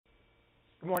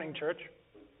Good morning, church.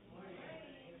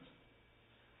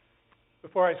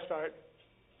 Before I start,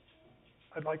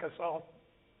 I'd like us all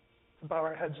to bow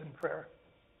our heads in prayer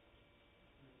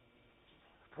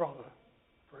for all the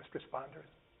first responders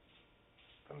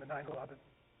from the 9/11.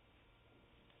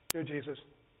 Dear Jesus,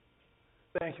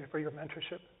 thank you for your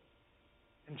mentorship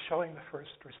in showing the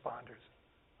first responders,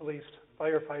 police,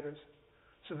 firefighters,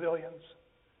 civilians,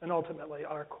 and ultimately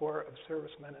our corps of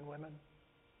servicemen and women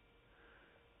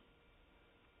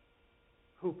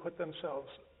who put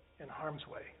themselves in harm's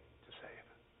way to save.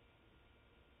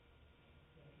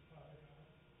 Thank you, Father God,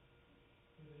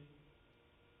 for the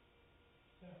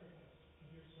sacrifice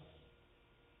of your Son,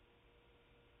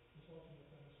 this ultimate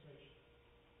demonstration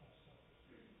of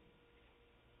selflessness.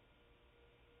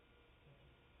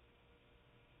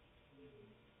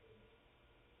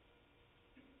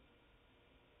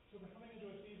 So we're coming into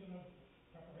a season of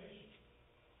preparation,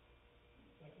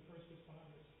 like the first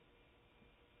responders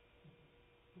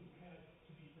who had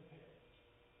to be prepared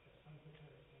as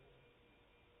unprepared as they were.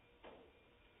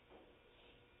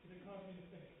 But it caused me to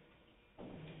think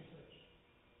in research,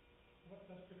 what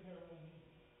does prepare really mean?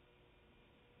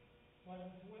 So I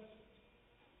went to Webster.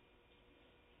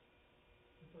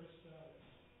 The first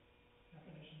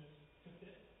definition is to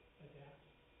fit, adapt,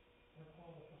 or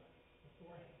qualify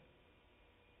beforehand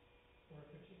for a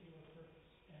particular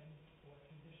purpose and or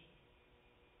condition,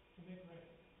 to make ready.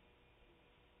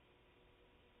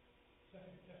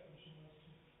 Second definition was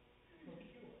to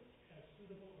procure as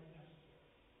suitable or necessary,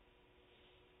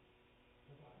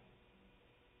 provide.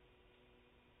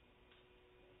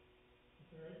 The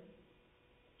third,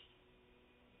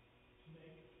 to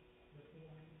make,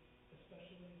 reform,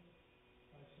 especially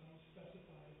by some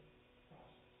specified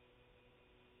process.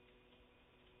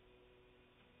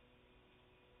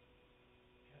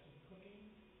 As in cooking,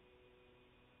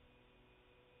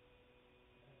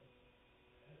 as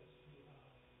to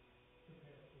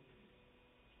prepare food.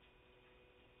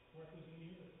 Fourth was in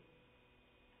music,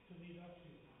 to lead up to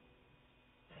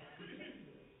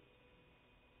contemporary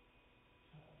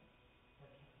time or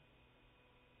time.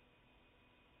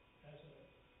 As a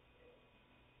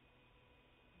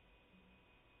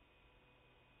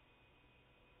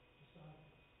decided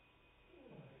by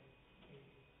a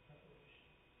preparation.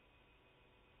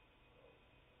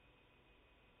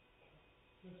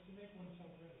 So it's to make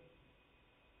oneself ready.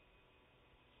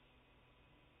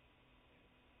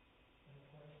 And of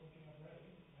course, looking up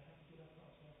ready, I have to get up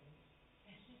processes,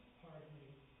 hard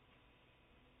me,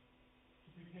 to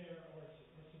prepare or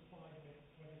supply with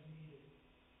what is needed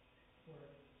for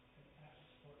an act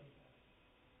or event.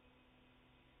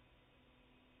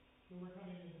 So we're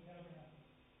coming into the tabernacle.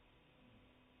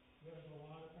 There's a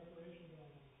lot of preparation going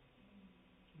on.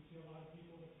 We see a lot of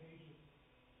people with pages,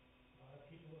 a lot of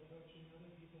people approaching other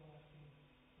people asking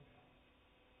for help.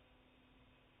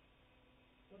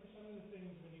 What are some of the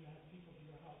things when you have people to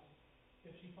your house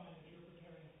that you find that you're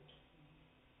preparing for?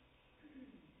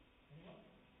 Anyone?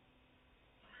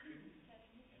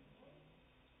 Setting the table.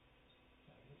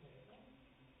 Setting the table.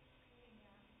 Creating an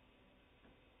atmosphere.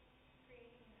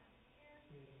 Creating an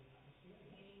atmosphere.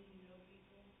 Getting to know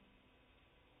people.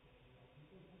 Getting to know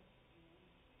people, yes.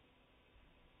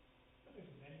 But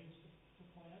there's menus to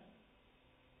plan.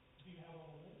 Do you have all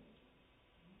the lists?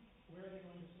 Where are they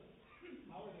going to serve?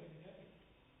 How are they going to get here?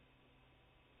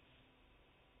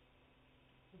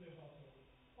 So there's also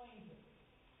plane tickets.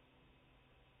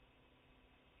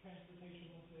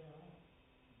 Transportation once they arrive.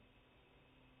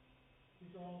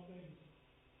 These are all things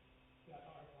that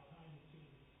are behind the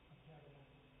scenes of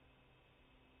Tabernacle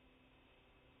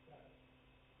that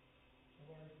the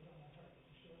Lord has put on my heart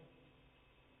to share with you.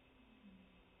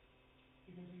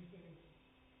 Because these things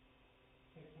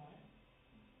take time,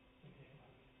 they take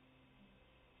money.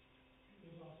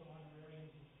 There's also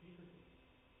honorariums and speaker fees.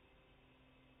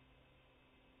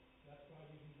 That's why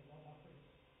we do the love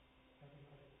offerings every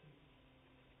night at feast.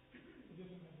 It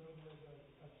isn't as though there's a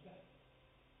set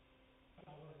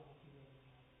dollar amount to every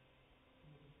time.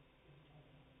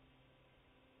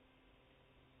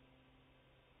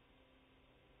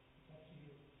 It's up to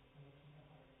you and what's in your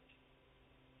heart.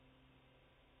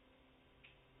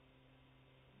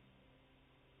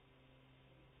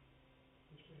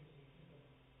 Which brings me to the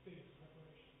biggest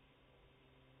preparation.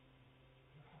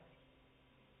 Your heart.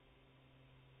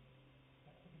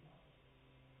 That's the heart.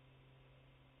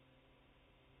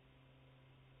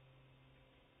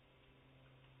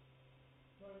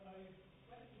 So I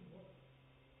went to look,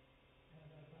 and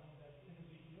I found that in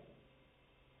Ezekiel,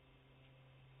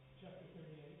 chapter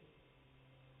 38,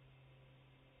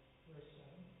 verse 7.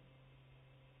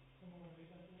 Someone want to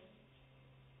read that for us?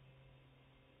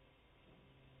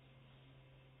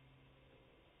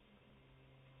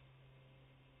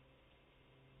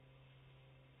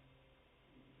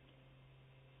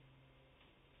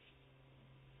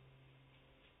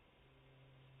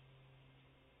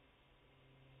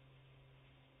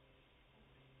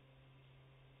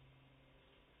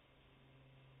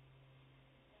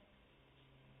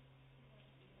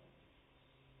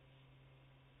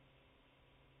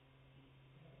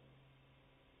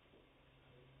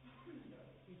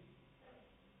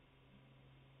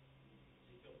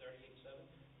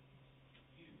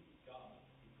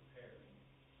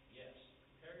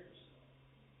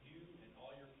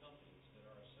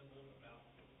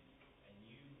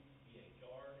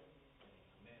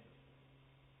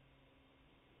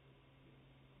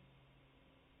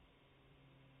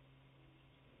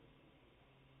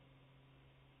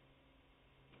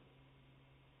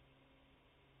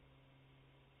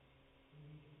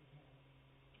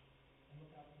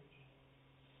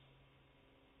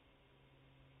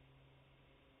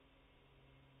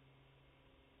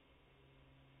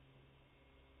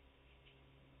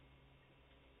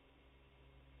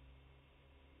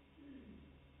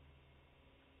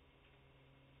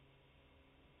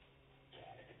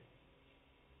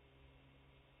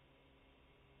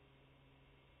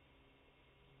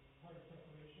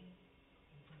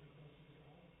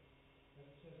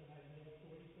 says in Isaiah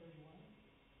 40:31.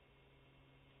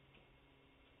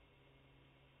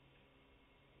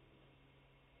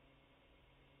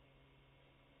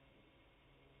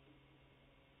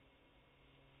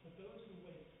 But those who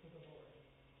wait for the Lord,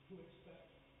 who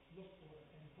expect, look for,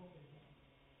 and hope in him,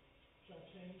 shall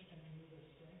change and renew their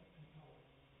strength and power.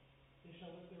 They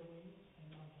shall lift their wings and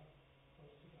mount up,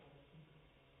 close to God as eagles.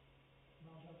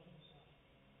 Mount up to the sun.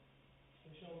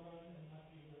 They shall run and not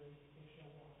be weary. They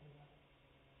shall walk and not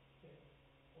faint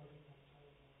or become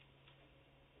tired.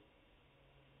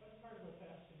 That's part of what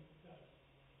fasting does.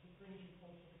 It brings you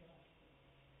closer to God.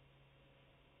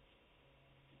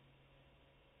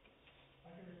 I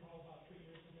can recall about 3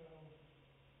 years ago,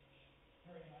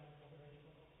 Harry and I were in a very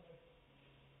difficult place.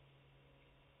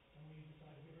 And we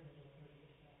decided we were going to go 40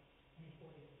 days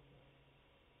fast.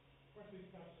 Of course, we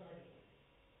got started late,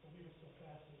 so we were still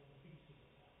fasting when the feasting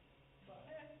was happening. But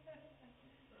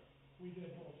we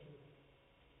did hold true.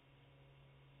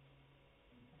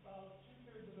 About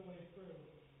 2/3 of the way through,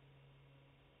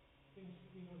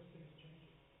 we noticed things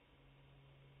changing.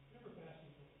 We were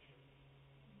fasting for the church.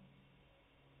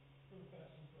 We were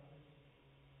fasting for others.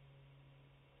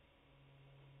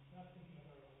 Not thinking of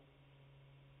our own.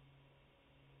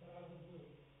 But out of the blue,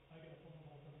 I get a phone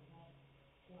call from mom,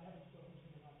 who I haven't spoken to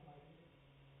in about 5 years.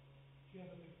 She has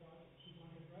a big project. She's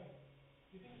wanting to Greg,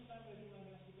 do you think it's time that I do my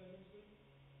master bedroom suite?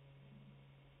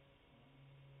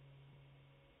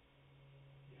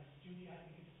 Yes, Judy, I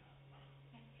think it's time.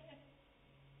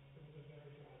 It was a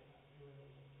very dry time. We were in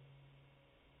the wilderness.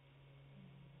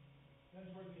 Then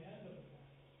toward the end of the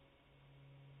fast,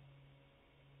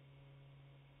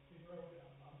 we drove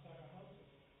outside our house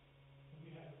this place. And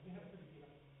we had a pretty beat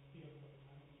up vehicle at the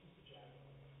time. It was just a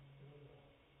Jaguar. It was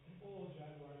an old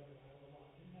Jaguar that rattled a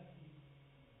lot. Didn't have heat.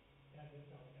 And it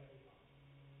felt every month.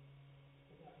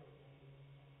 But that broke down to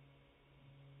itself.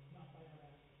 Not by our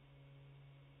asking,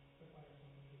 but by our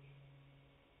supplication.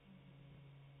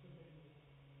 It's a big deal.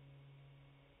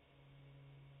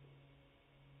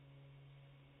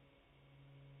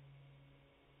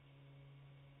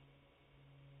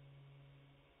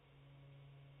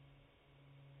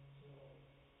 So,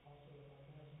 also about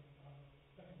that,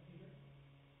 2 Peter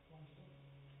 1:6.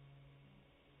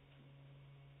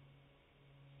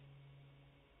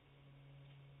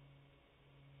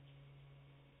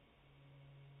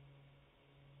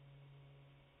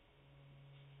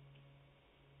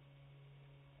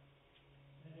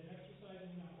 And in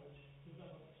exercising knowledge,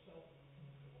 develop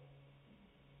self-control.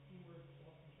 Keyword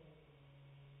self-control.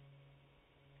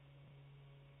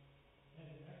 And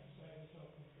in exercising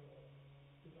self-control,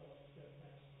 develop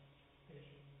steadfastness,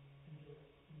 patience,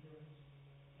 endurance.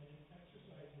 And in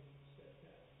exercising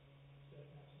steadfastness,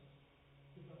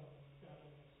 develop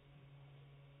godliness and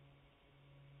piety.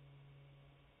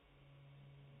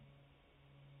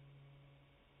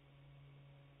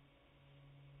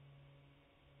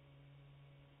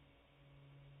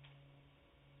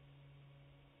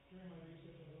 During my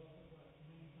research, I was also brought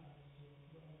many times to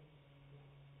Romans 12.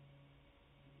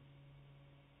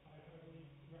 I heartily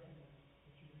recommend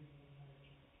that you read the entire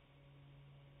chapter.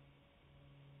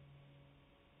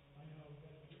 I know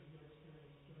that your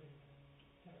experience during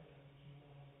Tabernacles, you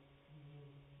know how it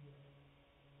renewed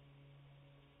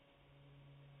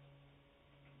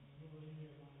you'll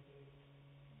renew your mind daily.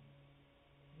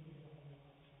 You'll get a whole new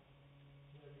outcome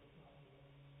where you thought you were.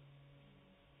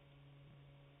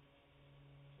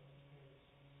 So prepare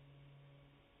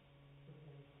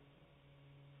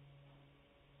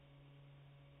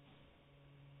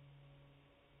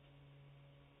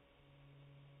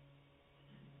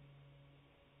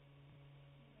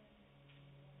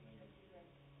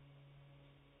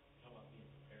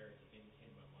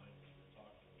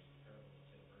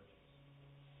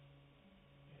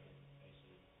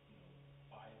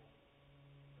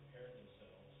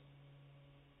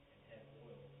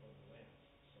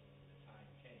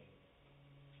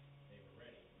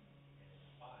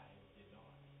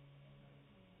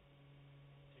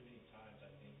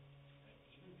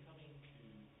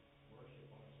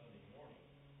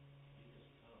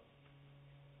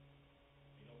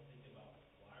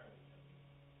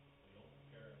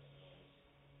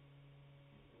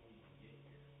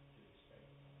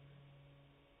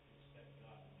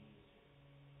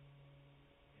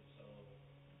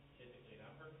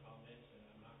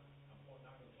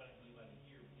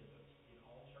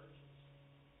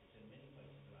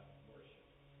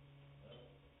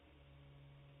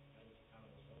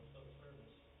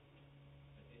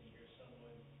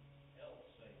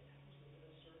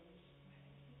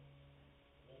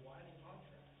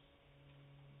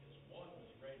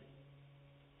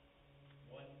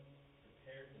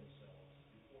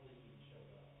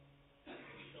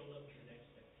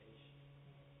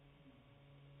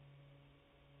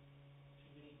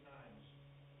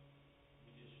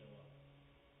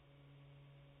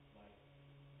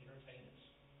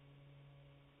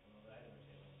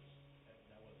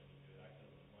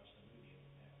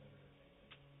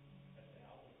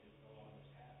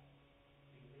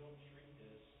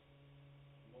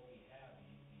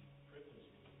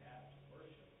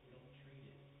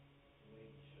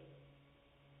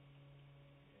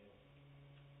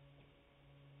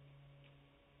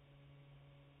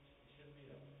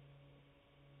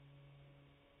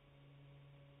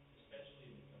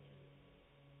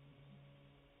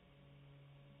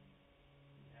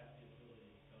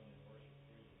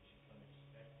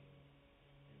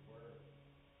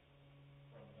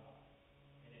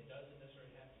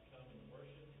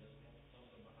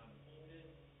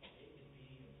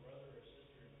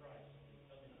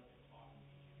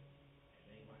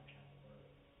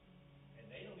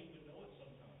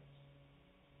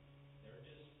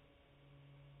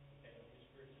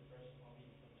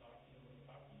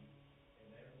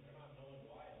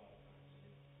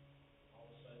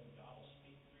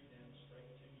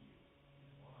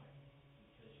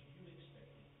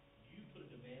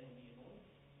man will be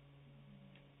anointed.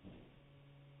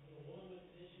 When the woman with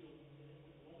the issue of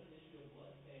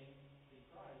blood came to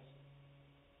Christ,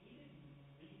 he didn't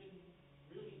even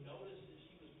really notice that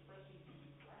she was pressing through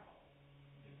the crowd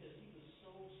because he was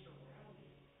so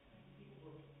surrounded. People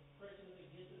were pressing up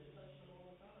against him and touching him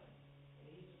all the time.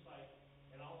 And he's just like,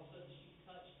 and all of a sudden she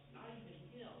touched, not even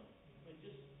him, but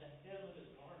just the hem of his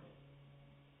garment.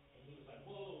 And he was like,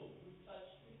 whoa, who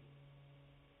touched me?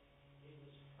 It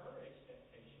was her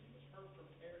expectation, it was her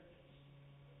preparedness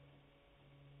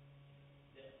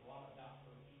that brought about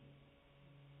her healing.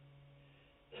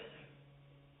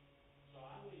 So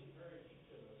I would encourage each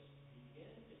of us,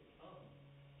 begin to come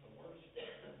to worship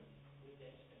with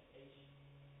expectation.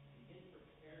 Begin to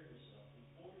prepare yourself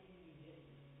before you even get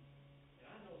here. And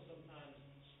I know sometimes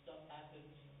stuff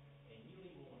happens and you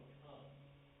don't even want to come.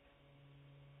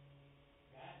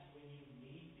 That's when you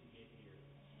need to get here.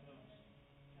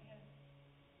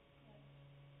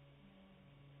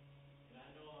 And I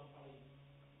know I'm probably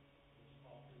what you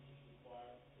call preaching to the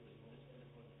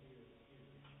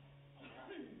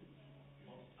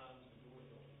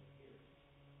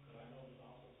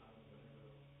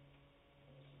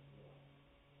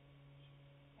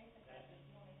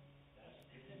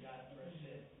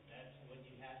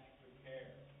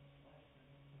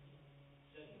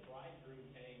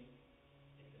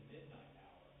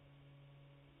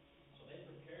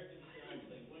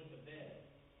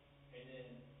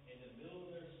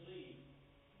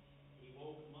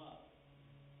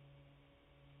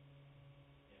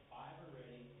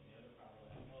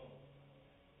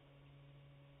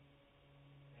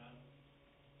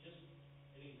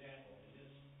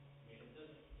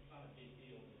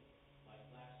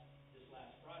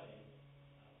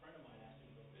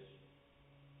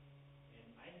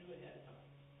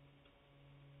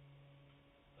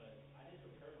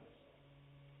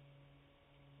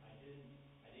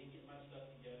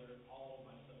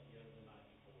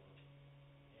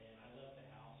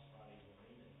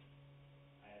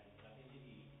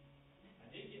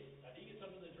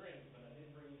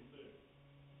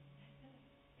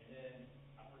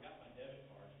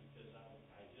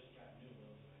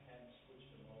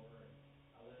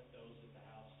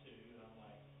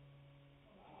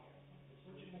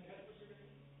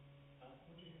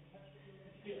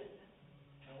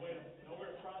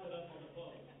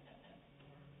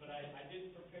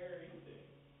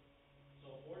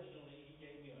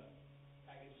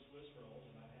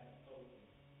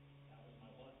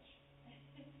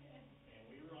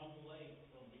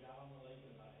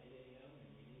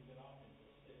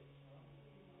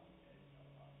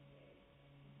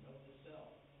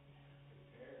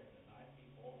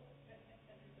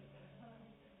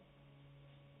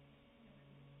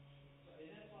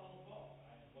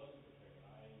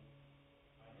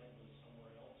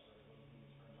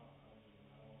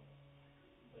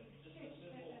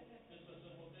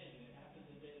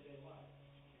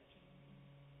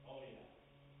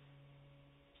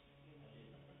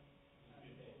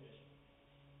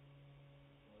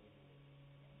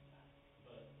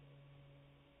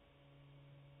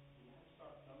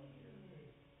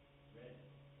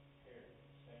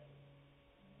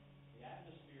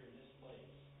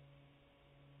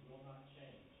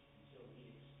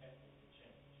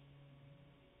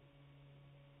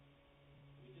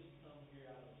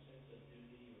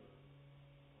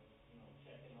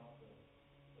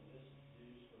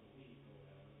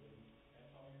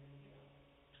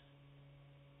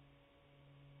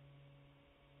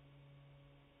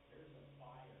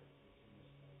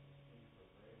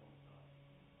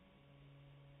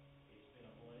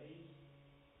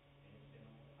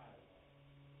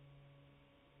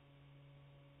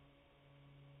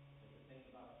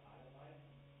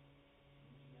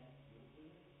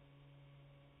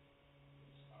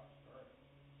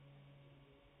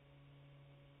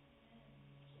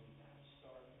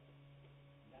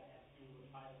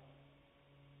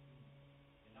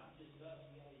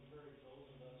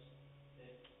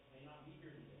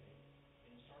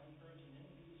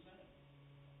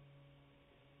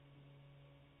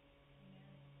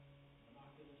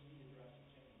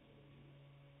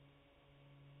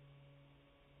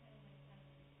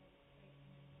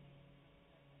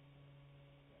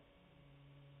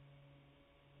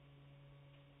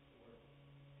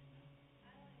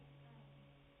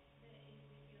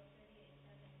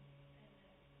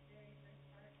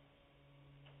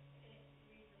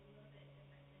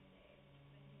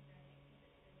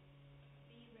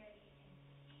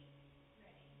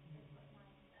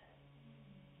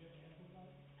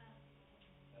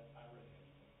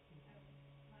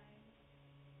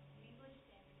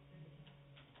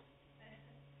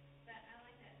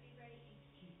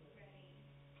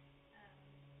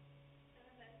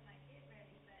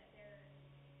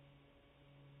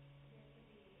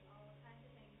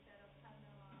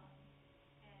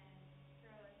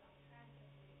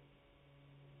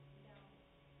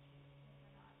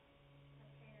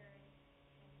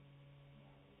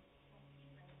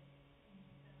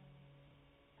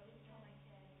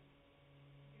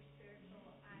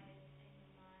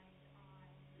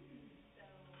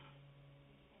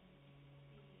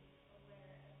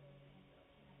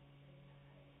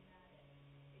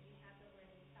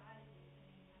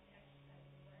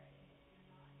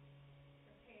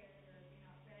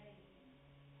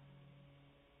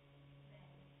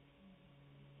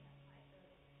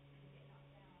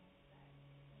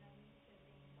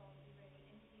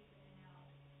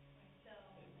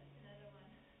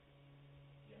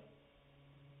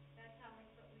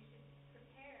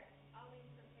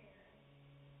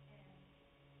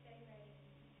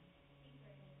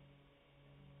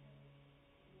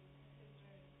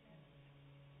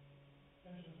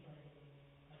Benjamin's right,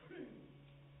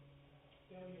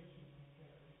 failure to